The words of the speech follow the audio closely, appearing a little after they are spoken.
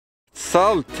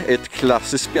Zalt är ett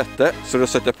klassiskt spjätte, så då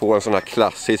sätter jag på en sån här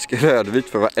klassisk rödvit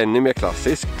för att vara ännu mer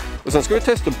klassisk. Och sen ska vi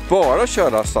testa bara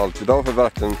köra Zalt idag för att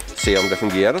verkligen se om det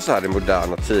fungerar så här i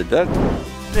moderna tider.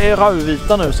 Det är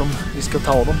rödvita nu som vi ska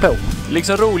ta dem på. Det är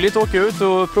liksom roligt att åka ut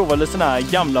och prova lite såna här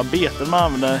gamla beten man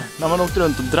använde när man åkte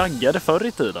runt och draggade förr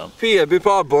i tiden. Feber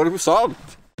på abborre på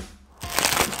Zalt.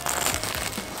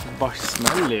 Bara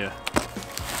smäll ju.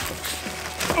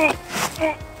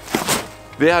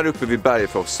 Vi är här uppe vid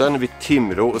Bergfossen vid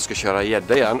Timrå och ska köra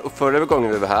gädda igen. Och förra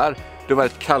gången vi var här, då var det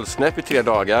ett kallsnäpp i 3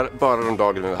 dagar, bara de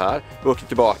dagarna vi var här. Vi åker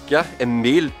tillbaka, är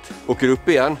milt, åker upp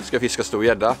igen, ska fiska stor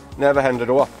gädda. Nej, vad händer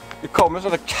då? Det kommer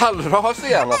sådana kallras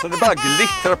igen, alltså det bara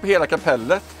glittrar på hela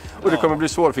kapellet. Och det kommer bli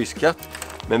svårfiskat.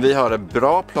 Men vi har en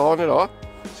bra plan idag,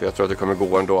 så jag tror att det kommer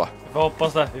gå ändå. Vi får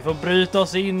hoppas det. Vi får bryta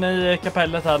oss in i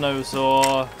kapellet här nu så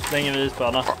slänger vi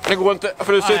isbörna. Det går inte,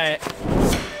 för du Nej.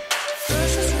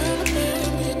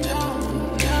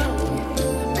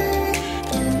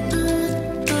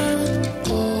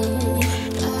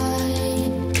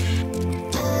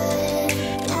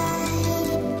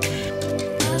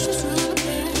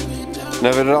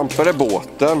 När vi rampade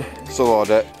båten så var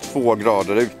det 2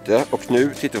 grader ute och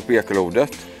nu tittar vi på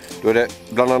ekolodet. Då är det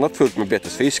bland annat fullt med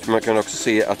betesfisk, men man kan också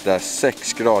se att det är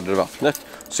 6 grader i vattnet.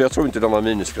 Så jag tror inte de har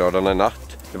minusgraderna i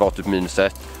natt. Det var typ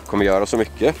 -1, kommer göra så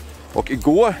mycket. Och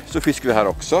igår så fiskade vi här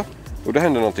också och det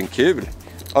hände någonting kul.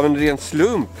 Av en ren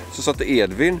slump så satte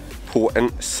Edvin på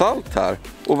en Zalt här.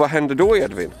 Och vad hände då,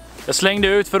 Edvin? Jag slängde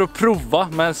ut för att prova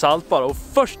med en Zalt bara och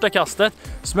första kastet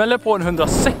smällde på en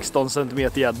 116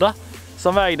 cm gädda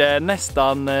som vägde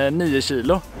nästan 9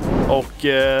 kilo. Och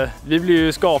vi blev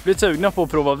ju skapligt sugna på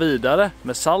att prova vidare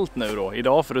med Zalt nu då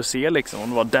idag för att se liksom om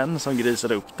det var den som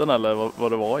grisade upp den eller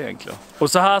vad det var egentligen.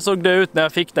 Och så här såg det ut när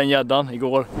jag fick den gäddan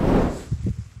igår.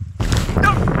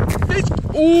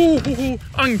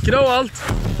 Ankra och allt.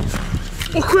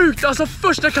 Och sjukt, alltså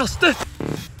första kastet.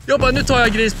 Jag bara, nu tar jag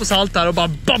gris på Zalt här och bara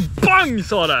bang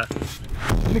sa det.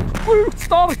 Den är sjukt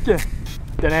stark.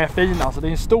 Den är fin alltså, det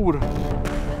är en stor.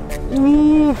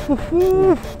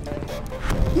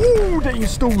 Det är en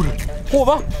stor.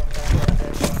 Hova.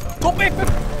 Kom in,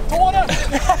 ta den.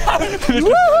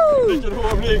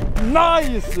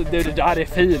 Nice. Det där är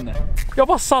fin. Jag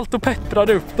bara salt och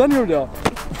pepprade upp den gjorde jag.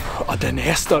 Ja, den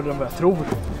är större än vad jag tror.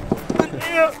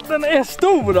 Den är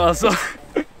stor alltså.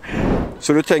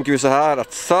 Så då tänker vi så här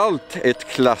att Zalt är ett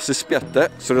klassiskt spjätte,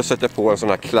 så då sätter jag på en sån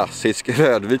här klassisk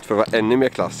rödvit för att vara ännu mer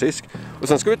klassisk. Och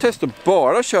sen ska vi testa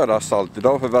bara köra Zalt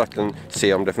idag för att verkligen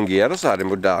se om det fungerar så här i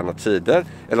moderna tider.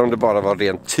 Eller om det bara var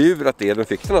ren tur att den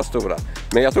fick den här stora.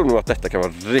 Men jag tror nog att detta kan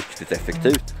vara riktigt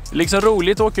effektivt. Det är liksom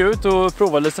roligt att åka ut och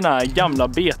prova lite såna här gamla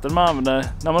beten man använde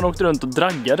när man åkte runt och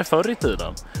draggade förr i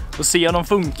tiden. Och se om de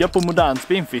funkar på modern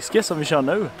spinnfiske som vi kör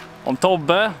nu. Om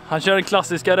Tobbe, han kör den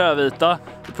klassiska rödvita,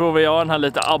 då provar jag den här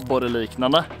lite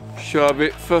abborre-liknande. Kör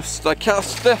vi första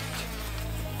kastet.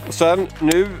 Och sen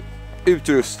nu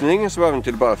utrustning så behöver vi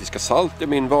till bara fiska Zalt. Det är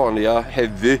min vanliga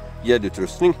heavy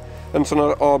gäddutrustning. En sån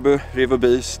här Abu River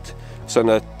Beast. Sen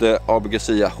ett Abu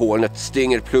Garcia Hornet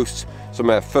Stinger Plus som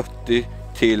är 50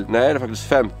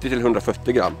 till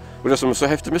 140 gram. Och det som är så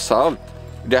häftigt med Zalt,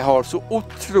 det har så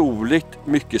otroligt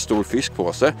mycket stor fisk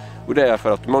på sig. Och det är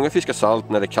för att många fiskar Zalt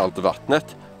när det är kallt i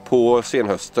vattnet på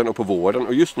senhösten och på våren.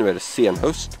 Och just nu är det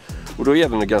senhöst. Och då är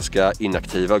de ganska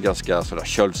inaktiva och ganska sådär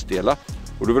köldstela.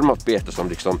 Och då vill man ha ett bete som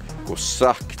liksom går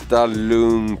sakta,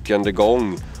 lunkande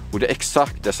gång. Och det är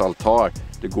exakt det Zalt har.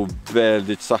 Det går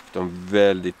väldigt sakta och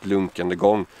väldigt lunkande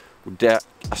gång. Och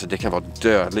det kan vara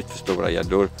dödligt för stora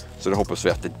gäddor. Så då hoppas vi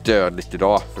att det är dödligt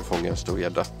idag för att fånga en stor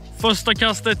gädda. Första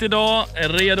kastet idag är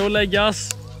redo att läggas.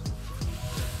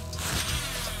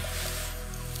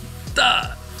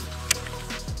 Där!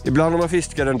 Ibland om man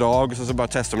fiskar en dag så bara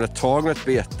testar man ett tag med ett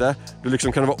bete. Då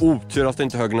liksom kan det vara otur att det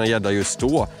inte högg någon gädda just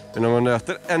då. Men när man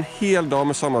nöter en hel dag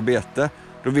med samma bete,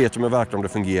 då vet man verkligen om det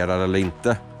fungerar eller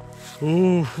inte.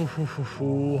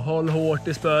 Håll hårt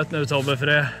i spöet nu Tobbe för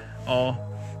det. Ja.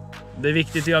 Det är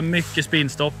viktigt att göra mycket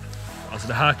spinnstopp. Alltså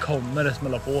det här kommer det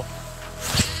smälla på.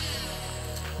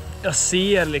 Jag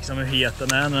ser liksom hur het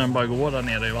den är när den bara går där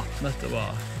nere i vattnet och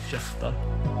bara käftar.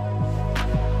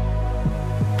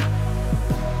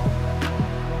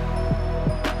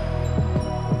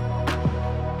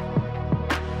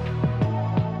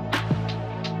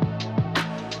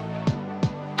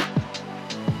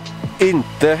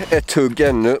 Inte ett tugg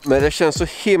ännu, men det känns så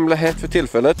himla hett för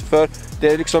tillfället. För det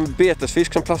är liksom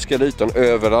betesfisk som plaskar i ytan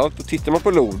överallt. Och tittar man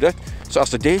på lodet så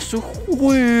alltså det är så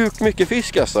sjukt mycket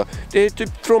fisk alltså. Det är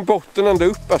typ från botten ända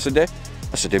upp. Alltså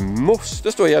det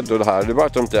måste stå gäddor det här. Det är bara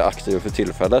att de inte är aktiva för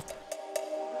tillfället.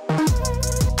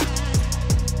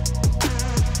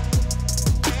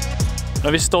 Nu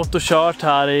har vi stått och kört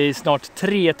här i snart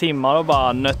 3 timmar och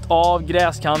bara nött av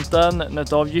gräskanten,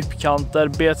 nött av djupkanter,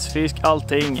 betsfisk,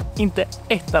 allting. Inte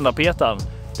ett enda petan.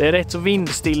 Det är rätt så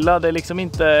vindstilla, det är liksom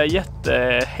inte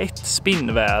jättehett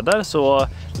spinnväder, så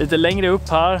lite längre upp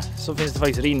här så finns det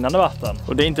faktiskt rinnande vatten.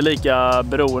 Och det är inte lika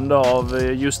beroende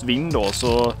av just vind då,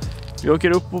 så vi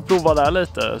åker upp och provar där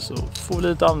lite, så får vi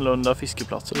lite annorlunda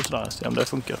fiskeplatser och sådär, se om det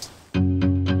funkar.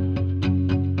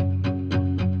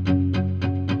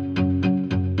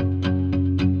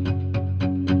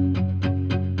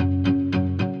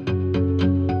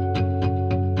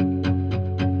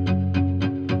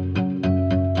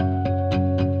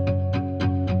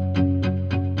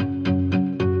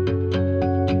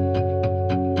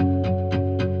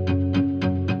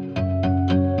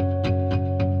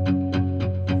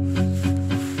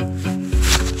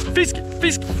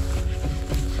 Fisk!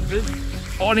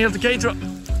 Ja, den är helt okej tror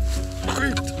jag.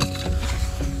 Sjukt!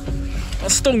 Han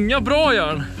stångar bra gör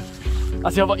han.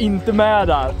 Alltså jag var inte med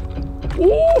där.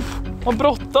 Han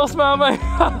brottas med mig.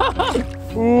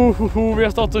 Vi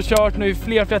har stått och kört nu i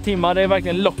flera timmar. Det är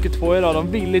verkligen locket på idag.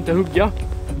 De vill inte hugga.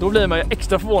 Då blir man ju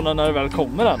extra förvånad när det väl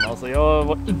kommer den. Alltså jag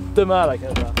var inte med där kan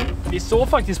jag säga. Vi såg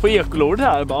faktiskt på ekolordet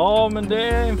här. Ja, men det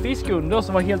är en fisk under oss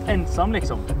som var helt ensam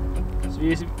liksom.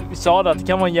 Vi sa att det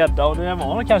kan vara en gädda, och det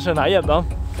var kanske den här gäddan.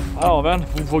 Här har vi en.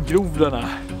 Hon får grov den här.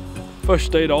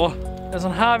 Första idag. En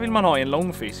sån här vill man ha i en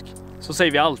lång fisk. Så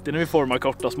säger vi alltid när vi formar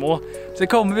korta små. Så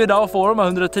kommer vi idag och får de här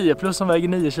 110 plus som väger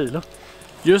 9 kilo.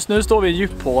 Just nu står vi i en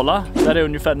djuphåla där det är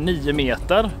ungefär 9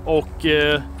 meter. Och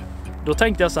då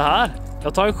tänkte jag så här.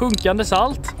 Jag tar en sjunkande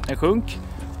salt, en sjunk.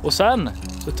 Och sen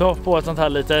så tar jag på ett sånt här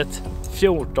litet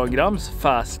 14 grams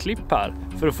färstklipp här.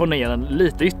 För att få ner den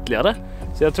lite ytterligare.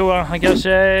 Så jag tror att han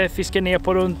kanske fiskar ner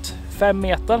på runt 5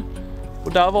 meter.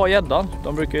 Och där var gäddan.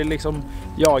 De brukar ju liksom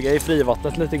jaga i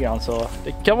frivattnet lite grann. Så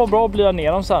det kan vara bra att bli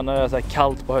ner dem sen när det är så här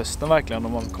kallt på hösten verkligen.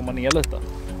 Om man kommer ner lite.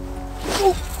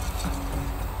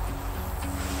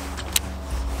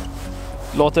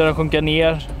 Låter den sjunka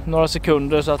ner några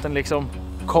sekunder så att den liksom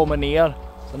kommer ner.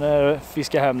 Sen när jag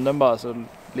fiskar hem den bara så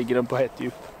ligger den på hett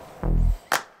djup.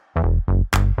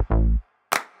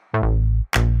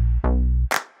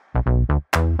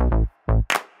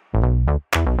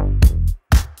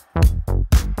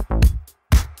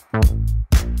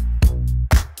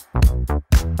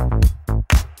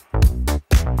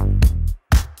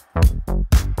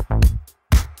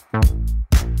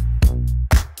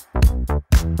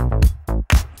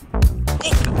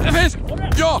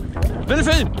 Ja, den är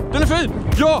fin! Den är fin!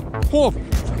 Ja, hov!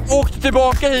 Åkte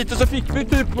tillbaka hit och så fick vi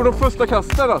typ på de första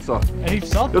kasten alltså. Är det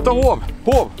hyfsat? Jag tar hov!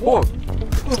 Hov!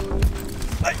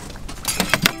 Nej!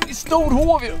 Det är stor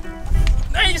hov ju!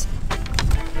 Nej!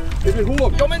 Det blir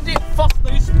hov! Ja men det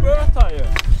fastnar ju spöt här ju!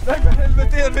 Nej för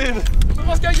helvete Edvin! Men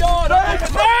vad ska jag göra?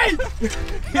 Nej!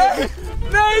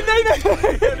 Nej!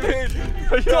 Edvin!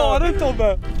 Ta den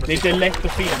Tobbe! Det är inte lätt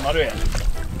att filma du vet.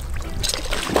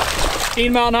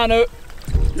 In med han här nu!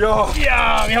 Ja,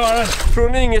 vi har den!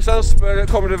 Från ingenstans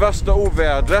kommer det värsta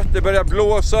ovädret. Det börjar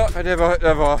blåsa.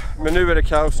 Men nu är det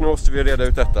kaos. Nu måste vi reda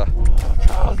ut detta.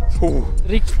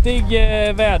 Riktig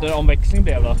väderomväxling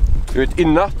blev det. Du vet, i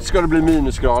natt ska det bli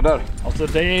minusgrader. Alltså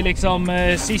det är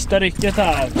liksom sista rycket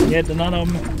här. Gäddorna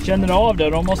de känner av det.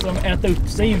 De måste äta upp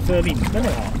sig inför vintern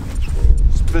här.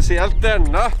 Speciellt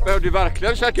denna behövde ju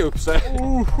verkligen käka upp sig.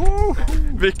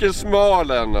 Vilken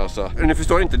smal en alltså. Ni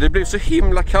förstår inte, det blev så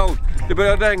himla kallt. Det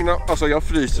började regna, alltså jag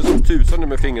fryser som tusan nu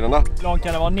med fingrarna. Hur långt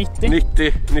kan det vara? 90?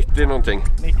 90 någonting.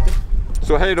 90.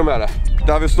 Så hej då med det.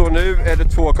 Där vi står nu är det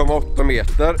 2,8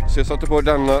 meter. Så jag satte på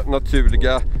denna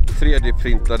naturliga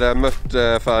 3D-printade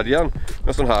möttfärgen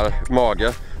med sån här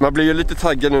mage. Man blir ju lite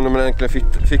taggad nu när man äntligen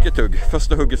fick ett hugg.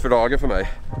 Första hugget för dagen för mig.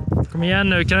 Kom igen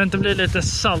nu, kan det inte bli lite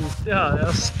saltig här? Jag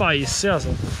är spicy alltså.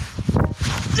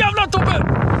 Jävlar Tobbe!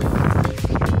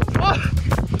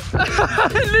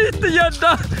 Lite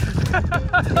gädda!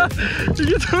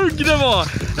 Vilket hugg det var!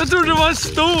 Jag trodde det var en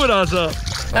stor alltså.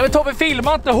 Nej men Tobbe,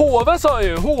 filma inte hoven sa jag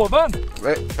ju, hoven!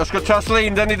 Jag ska trassla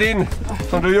in den i din,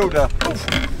 som du gjorde.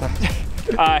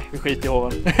 Nej, vi skiter i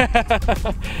hoven.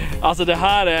 Alltså det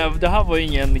här var ju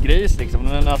ingen gris liksom,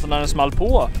 men alltså när den small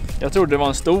på. Jag trodde det var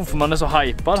en stor för man är så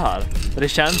hypad här. Det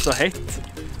känns så hett.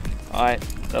 Nej,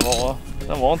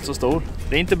 den var inte så stor.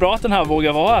 Det är inte bra att den här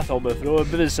vågar vara här Tobbe, för då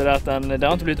bevisar det att den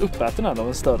har inte blivit uppäten än av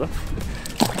en större.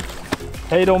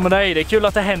 Hej då med dig, det är kul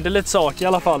att det händer lite saker i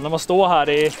alla fall när man står här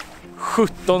i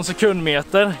 17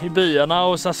 sekundmeter i byarna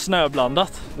och så här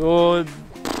snöblandat.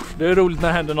 Det är roligt när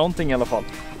det händer någonting i alla fall.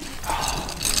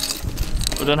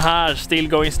 Och den här still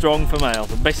going strong för mig,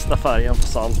 alltså bästa färgen på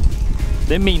salt.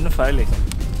 Det är min färg liksom.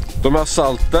 De här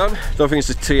salten, de finns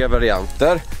i 3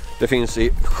 varianter. Det finns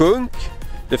i sjunk.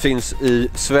 Det finns i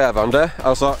svävande,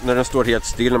 alltså när den står helt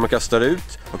still när man kastar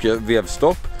ut och gör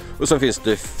vevstopp. Och sen finns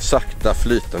det sakta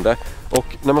flytande. Och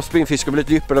när man spinnfiskar på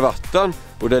lite djupare vatten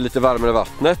och det är lite varmare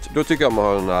vattnet, då tycker jag man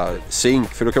har den här zink,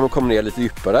 för då kan man komma ner lite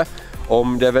djupare.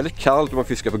 Om det är väldigt kallt och man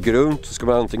fiskar på grunt så ska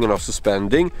man antingen ha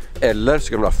suspending eller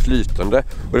ska man ha flytande.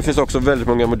 Och det finns också väldigt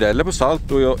många modeller på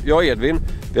salt, och jag och Edvin,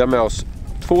 vi har med oss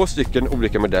 2 stycken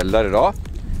olika modeller idag.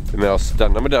 Vi har med oss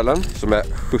denna modellen som är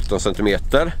 17 cm,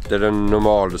 det är den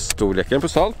normalstorleken på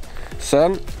salt.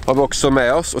 Sen har vi också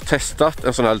med oss och testat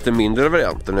en sån här lite mindre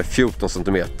variant, den är 14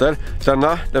 cm.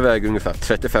 Denna, den väger ungefär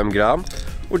 35 gram.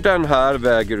 Och den här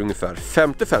väger ungefär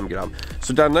 55 gram.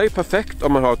 Så denna är perfekt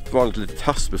om man har ett vanligt litet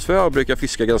haspelspö och brukar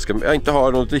fiska ganska, inte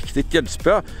har något riktigt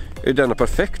gäddspö. Är denna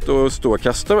perfekt att stå och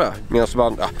kasta med. Medan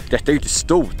man, detta är ju inte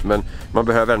stort, men man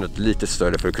behöver ändå ett lite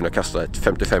större för att kunna kasta ett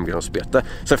 55 grams bete.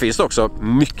 Sen finns det också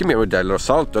mycket mer modeller av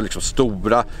salt. Du har liksom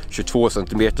stora 22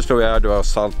 cm tror jag. Du har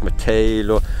salt med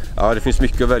tail och ja, det finns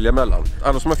mycket att välja mellan.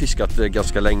 Alla som har fiskat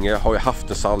ganska länge har ju haft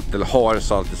en salt eller har en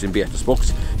salt i sin betesbox.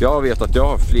 Jag vet att jag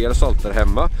har flera salter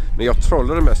hemma, men jag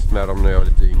trollade mest med dem när jag var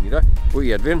lite yngre. Och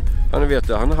Edvin,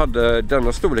 han hade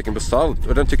denna storleken på salt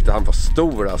och den tyckte han var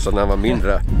stor alltså när han var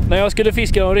mindre. När jag skulle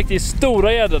fiska de riktigt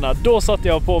stora gäddorna, då satte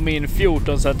jag på min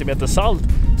 14 cm salt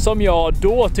som jag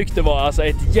då tyckte var alltså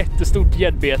ett jättestort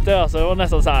gäddbete. Alltså det var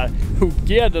nästan så här,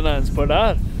 hugger gäddorna ens på det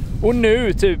där? Och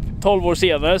nu, typ 12 år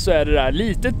senare, så är det där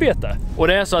litet bete. Och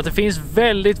det är så att det finns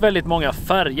väldigt, väldigt många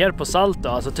färger på salt då.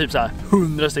 Alltså typ så här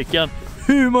 100 stycken.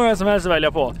 Hur många som helst att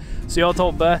välja på. Så jag och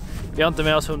Tobbe, vi har inte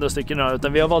med oss 100 stycken nu,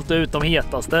 utan vi har valt ut de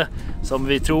hetaste som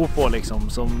vi tror på liksom,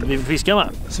 som vi vill fiska med.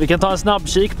 Så vi kan ta en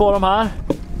snabbkik på de här.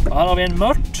 Och här har vi en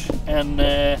mört,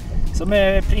 som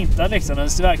är printad liksom, den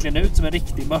ser verkligen ut som en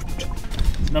riktig mört.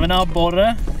 Sen har vi en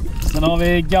abborre, sen har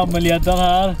vi gammelgäddan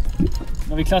här. Sen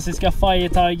har vi klassiska fire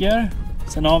tiger.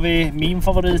 Sen har vi min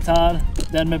favorit här,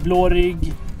 den med blå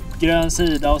rygg, grön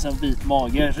sida och sen vit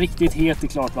mage. Riktigt het i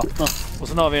klart vatten. Och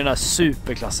sen har vi den här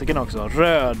superklassiken också,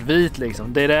 rödvit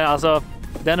liksom. Det är det, alltså,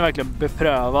 den är verkligen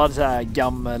beprövad så här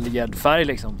gammelgäddfärg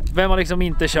liksom. Vem har liksom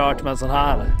inte kört med en sån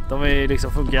här? De är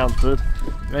liksom, funkar alltid.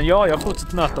 Men ja, jag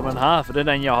fortsätter nöta med den här, för det är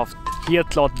den jag har haft helt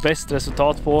klart bäst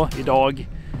resultat på idag.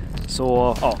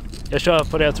 Så ja, jag kör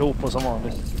på det jag tror på som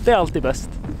vanligt. Det är alltid bäst.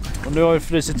 Och nu har jag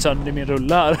frysit sönder min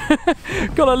rulle här.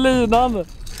 Kolla linan!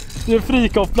 Det är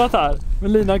frikopplat här.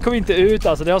 Men linan kom inte ut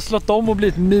alltså. Det har slått om och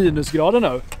blivit minusgrader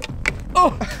nu.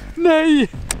 Åh, nej!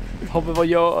 Hoppas, vad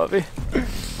gör vi?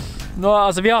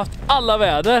 Alltså vi har haft alla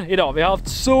väder idag. Vi har haft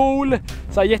sol,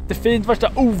 så här jättefint,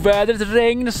 värsta ovädret,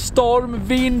 regn, storm,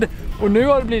 vind. Och nu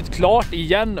har det blivit klart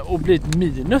igen och blivit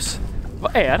minus.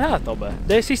 Vad är det här, Tobbe?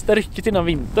 Det är sista rycket innan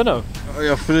vinter nu.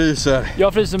 Jag fryser.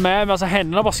 Jag fryser med, men alltså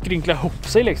händerna bara skrynklar ihop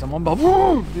sig liksom. Man bara,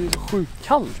 wow, det är så sjukt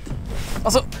kallt.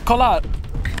 Alltså, kolla här.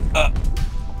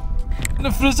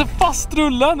 Nu fryser fast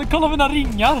rullen. Kolla mina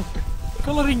ringar.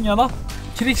 Kolla ringarna.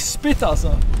 Krispigt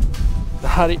alltså. Det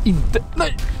här är inte...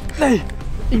 Nej!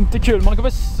 Inte kul. Man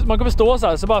kommer stå så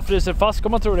här, så bara fryser fast.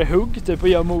 Kommer man tro det är hugg typ och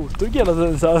gör motor hela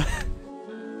tiden så här.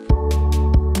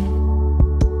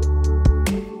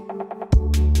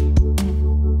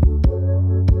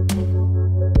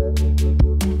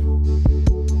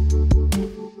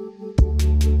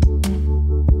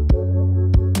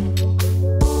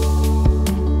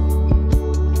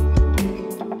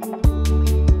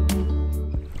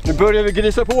 Nu börjar vi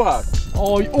grisa på här.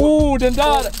 Oj, den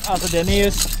där! Alltså den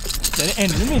är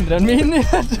ännu mindre än min.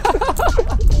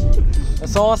 Jag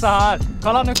sa så här.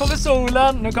 Kolla, nu kommer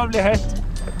solen, nu kommer det bli hett.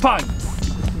 Pang!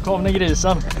 Nu kommer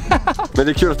grisen. Men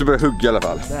det är kul att du börjar hugga i alla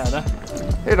fall. Det är det.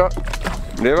 Hej då.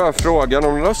 Det var frågan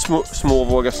om några små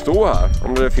vågar stå här.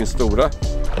 Om det finns stora.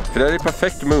 För det är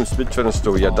perfekt munsbit för en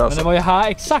stor gädda. Ja, men det var ju här,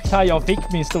 exakt här jag fick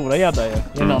min stora gädda i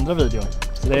den andra videon.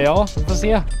 Så det är jag, vi får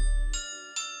se.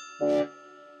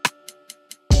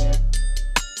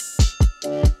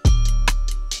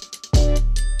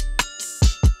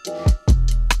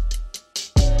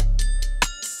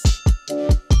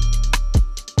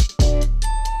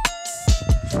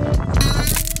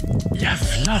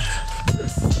 Jävlar!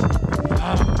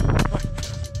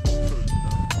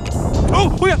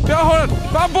 Oj, jag har den!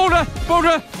 Borre!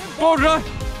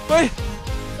 Oj!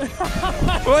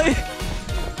 Oj!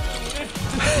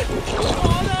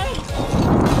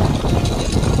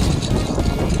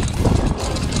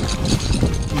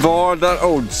 Var där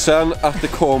oddsen att det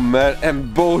kommer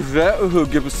en borre och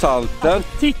hugger på salten?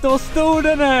 Titta vad stor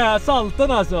den är,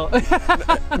 salten alltså!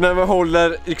 När man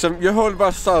håller, liksom, jag håller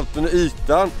bara salten i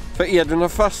ytan. För Edvin har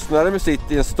fastnat med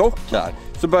sitt i en stock här.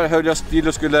 Så bara höll jag still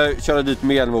och skulle köra dit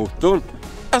med elmotorn.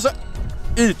 Alltså,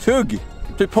 ythugg!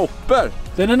 typ hopper.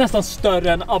 Den är nästan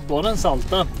större än abborren,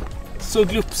 salten. Så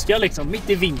glupska liksom. Mitt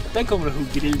i vintern kommer det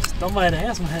hugger i ytan. Vad är det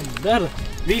här som händer?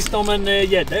 Visst om en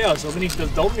gädda gör så, men inte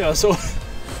de gör så.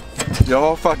 Jag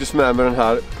har faktiskt med mig den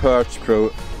här Perch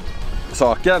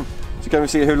Pro-saken. Så kan vi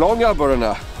se hur lång abborren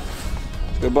är.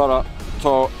 Ska bara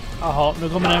ta... Jaha, nu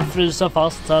kommer den frysa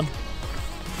fast sen.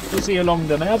 Vi får se hur lång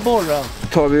den är, borren.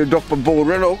 Tar vi och doppar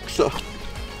borren också.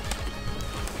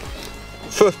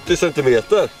 40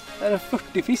 centimeter. Är det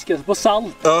 40 fiskar på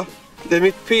salt? Ja, det är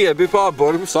mitt PB på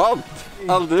abborre på salt.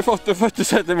 Aldrig fått en 40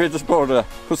 centimeters borre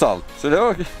på salt. Så det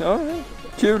var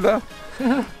kul det.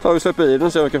 Tar vi släpper i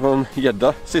den så jag kan få en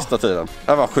gädda sista tiden.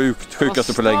 Det var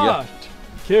sjukaste på länge.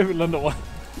 Kul ändå.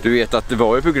 Du vet att det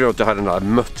var ju på grund av att jag hade den här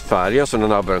möttfärgen som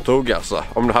den abborren tog alltså.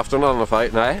 Om du haft någon annan färg?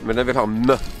 Nej, men den vill ha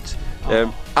mött.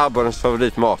 Abborrens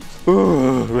favoritmat.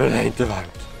 Men det är inte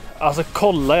varmt. Alltså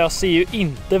kolla, jag ser ju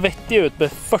inte vettig ut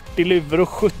med 40 luvor och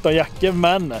 17 jackor,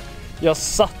 men jag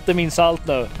satte min salt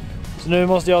nu. Så nu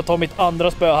måste jag ta mitt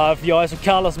andra spö här, för jag är så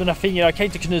kall att mina fingrar, jag kan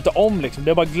inte knyta om liksom.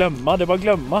 Det är bara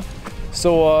glömma, Så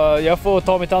jag får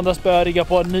ta mitt andra spö, rigga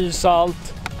på en ny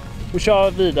salt och köra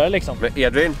vidare liksom. Men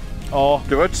Edvin, ja.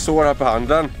 Du har ett sår här på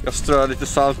handen. Jag strör lite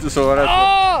salt i såret.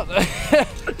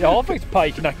 Jag har faktiskt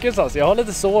Pike knuckles alltså. Jag har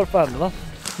lite sår på händerna.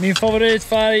 Min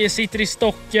favoritfärg sitter i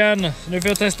stocken. Nu får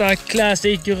jag testa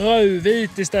Classic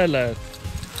rödvit istället.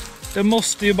 Det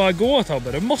måste ju bara gå,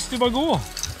 Tobbe. Det måste ju bara gå.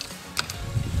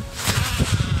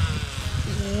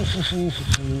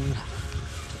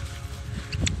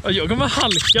 Jag kommer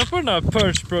halka på den här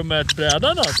Perch Pro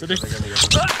mätbrädan alltså.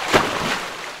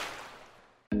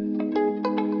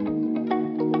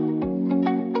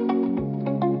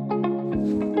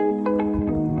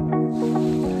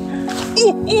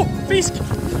 Fisk!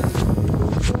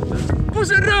 Och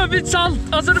så rödvit salt!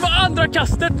 Alltså det var andra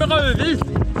kastet med rödvit.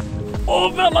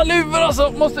 Med alla luvor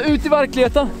alltså, måste ut i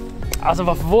verkligheten. Alltså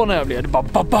vad förvånad jag blev, det bara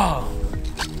baba.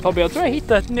 Tobbe, jag tror jag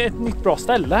hittade ett nytt bra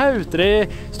ställe här ute. Det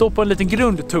står på en liten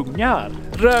grundtunga här.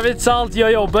 Rödvit salt gör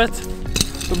jobbet.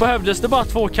 Då behövdes det bara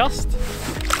 2 kast.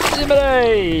 Ge med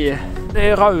dig! Det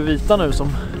är rödvita nu som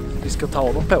vi ska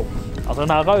ta dem på. Alltså den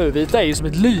här rödvita är ju som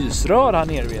ett lysrör här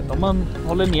nere, vet. Om man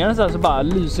håller ner den så här så bara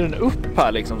lyser den upp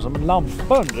här liksom som en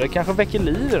lampa under. Det kanske väcker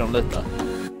liv i dem lite.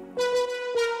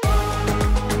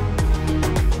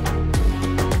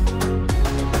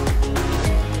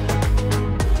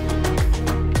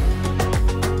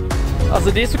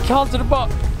 Alltså det är så kallt så det bara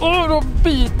de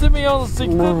biter mig i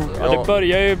ansiktet. Ja, det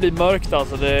börjar ju bli mörkt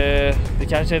alltså. Det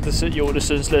kanske inte det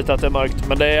syns lite att det är mörkt,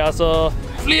 men det är alltså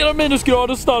flera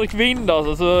minusgrader stark vind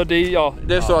alltså, så det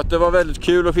Det är så att det var väldigt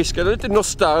kul att fiska. Det är lite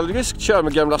nostalgiskt köra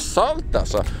med gamla salt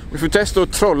alltså. Vi får testa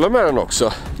att trolla med den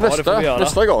också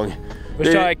nästa gång.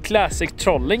 Vi kör classic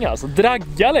trolling alltså,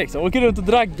 dragga liksom, åker runt och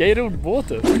dragga i roddbåt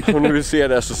typ. Om ni vill se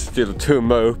det så se till att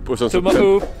tumma upp och så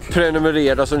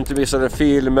prenumerera så ni inte missar den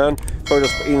filmen. Följ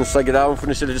oss på Instagram för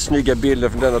ni ser lite snygga bilder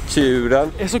från den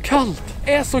naturen. Det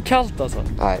är så kallt alltså.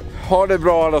 Nej, ha det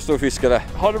bra alla storfiskare.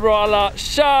 Ha det bra alla,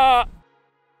 tja!